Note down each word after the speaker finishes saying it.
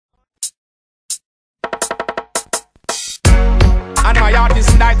artist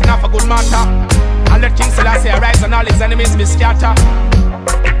and die enough a good matter. And let King Selassie arise and all his enemies be scattered.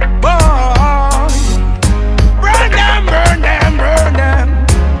 Boy, burn them, burn them, burn them.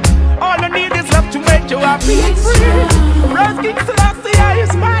 All you need is love to make you happy and free. Rise King Selassie,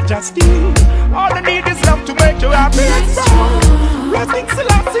 His Majesty. All you need is love to make you happy and free. Rise King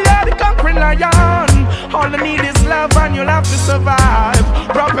Selassie, the conquering lion. All you need is love and you'll have to survive.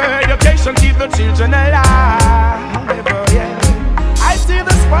 Proper education keep the children alive. Oh, yeah. I see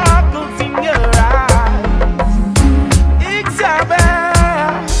the sparkles in your eyes.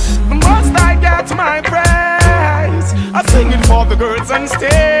 Examine, the most I get my praise. I sing it for the girls on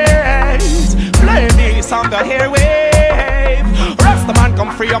stage. Play this on the airwave. Rasta man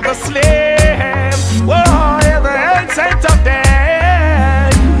come free of the slave. Whoa, yeah, the ancient of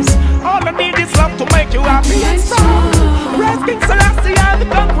days. All I need is love to make you happy and strong. Rise King Selassie, the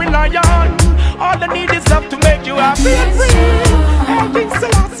conquering lion. All I need is love to make you happy and free. King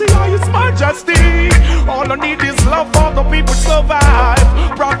Selassie, His Majesty. All I need is love for the people survive.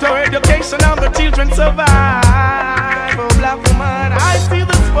 Proper education and the children survive. Oh, black woman, I see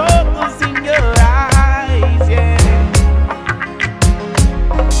the sparkles in your eyes, yeah.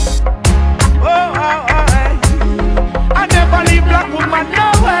 Oh, oh, oh, I never leave black woman,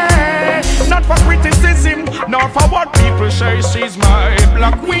 no way. Not for criticism, nor for what people say. She's my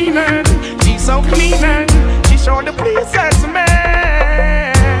black queen and she's so clean and she sure the pleases me.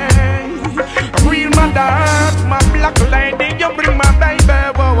 Real mother, my black lady, you bring my baby,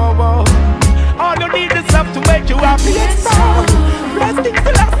 whoa, whoa, whoa. All you need is love to make you happy and strong. Rise King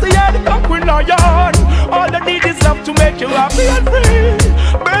Selassie, the conquering lion. All you need is love to make you happy and free.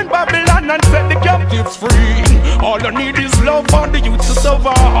 Burn Babylon and set the captives free. All you need is love for the youth to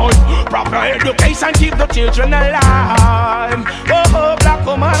survive. Proper education keep the children alive. Oh, black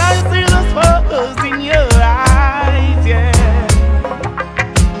woman, I see the sparkles in your eyes, yeah.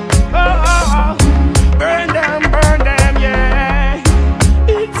 Burn them, yeah.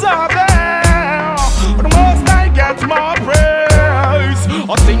 It's a bell. The most I get my praise.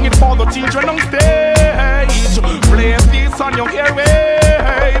 I sing it for the children on stage. Play this on your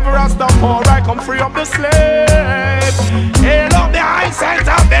airwave. Rastafari come free of the slave. Hail up the high sense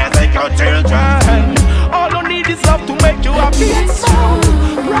of physical children. All you need is love to make you happy and strong.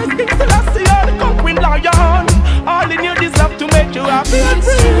 Rise King Selassie, the conquering lion. All you need is love to make you happy and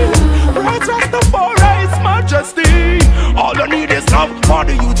free. Rise Rastafari, His Majesty. All you need is love for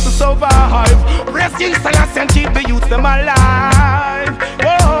the youth to survive. Rest King Selassie and keep the youth them alive.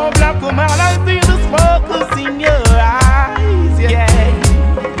 Oh, black woman, I see the sparkles in your eyes, yeah.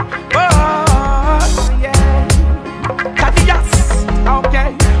 Oh, yeah. Yes, okay.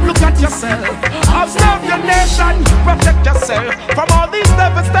 Look at yourself, observe your nation, protect yourself from all these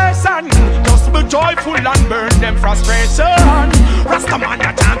devastation. Just be joyful and burn them frustration. Rasta man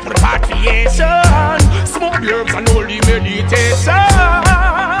a chant repatriation. Smoke herbs and holy meditation.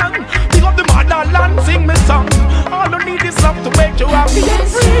 Pick up the motherland, sing me song. All you need is love to make you happy and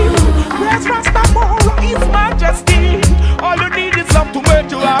free. Praise Rastafari, His Majesty. All you need is love to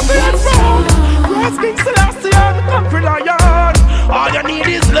make you happy and free. Praise King Selassie, the conquering lion. All you need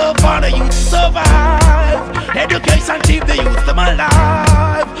is love for the youth to survive.